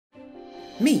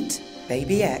Meet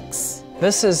BabyX.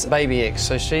 This is BabyX,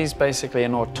 so she's basically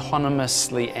an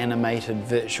autonomously animated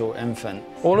virtual infant.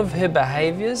 All of her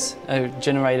behaviours are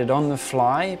generated on the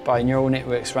fly by neural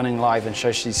networks running live, and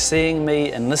so she's seeing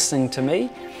me and listening to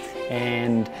me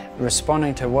and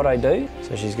responding to what I do.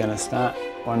 So she's going to start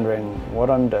wondering what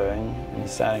I'm doing and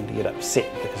starting to get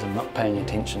upset because I'm not paying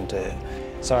attention to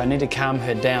her. So I need to calm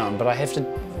her down, but I have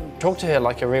to talk to her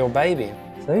like a real baby.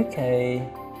 It's okay.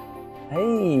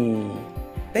 Hey.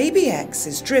 BabyX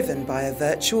is driven by a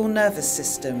virtual nervous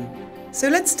system. So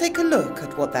let's take a look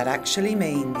at what that actually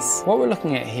means. What we're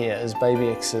looking at here is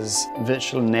BabyX's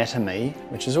virtual anatomy,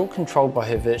 which is all controlled by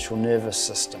her virtual nervous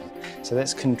system. So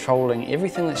that's controlling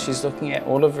everything that she's looking at,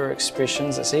 all of her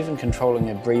expressions. It's even controlling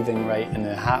her breathing rate and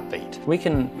her heartbeat. We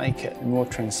can make it more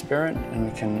transparent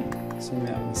and we can zoom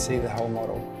out and see the whole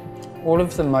model. All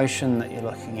of the motion that you're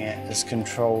looking at is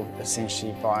controlled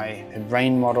essentially by her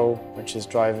brain model, which is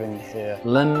driving her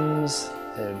limbs,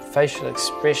 her facial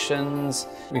expressions.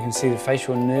 We can see the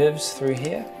facial nerves through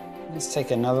here. Let's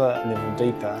take another level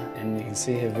deeper and you can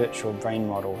see her virtual brain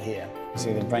model here. You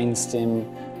see the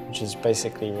brainstem, which is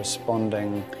basically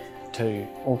responding to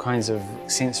all kinds of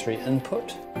sensory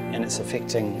input, and it's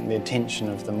affecting the attention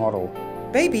of the model.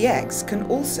 BabyX can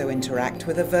also interact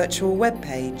with a virtual web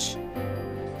page.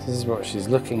 This is what she's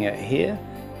looking at here.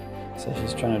 So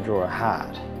she's trying to draw a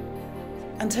heart.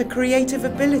 And her creative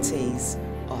abilities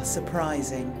are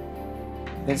surprising.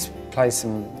 Let's play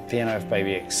some piano with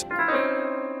BabyX.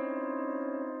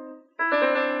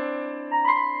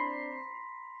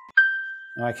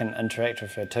 Now I can interact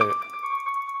with her too.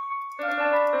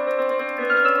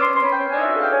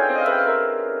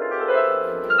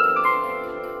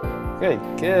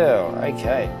 Good girl,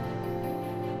 okay.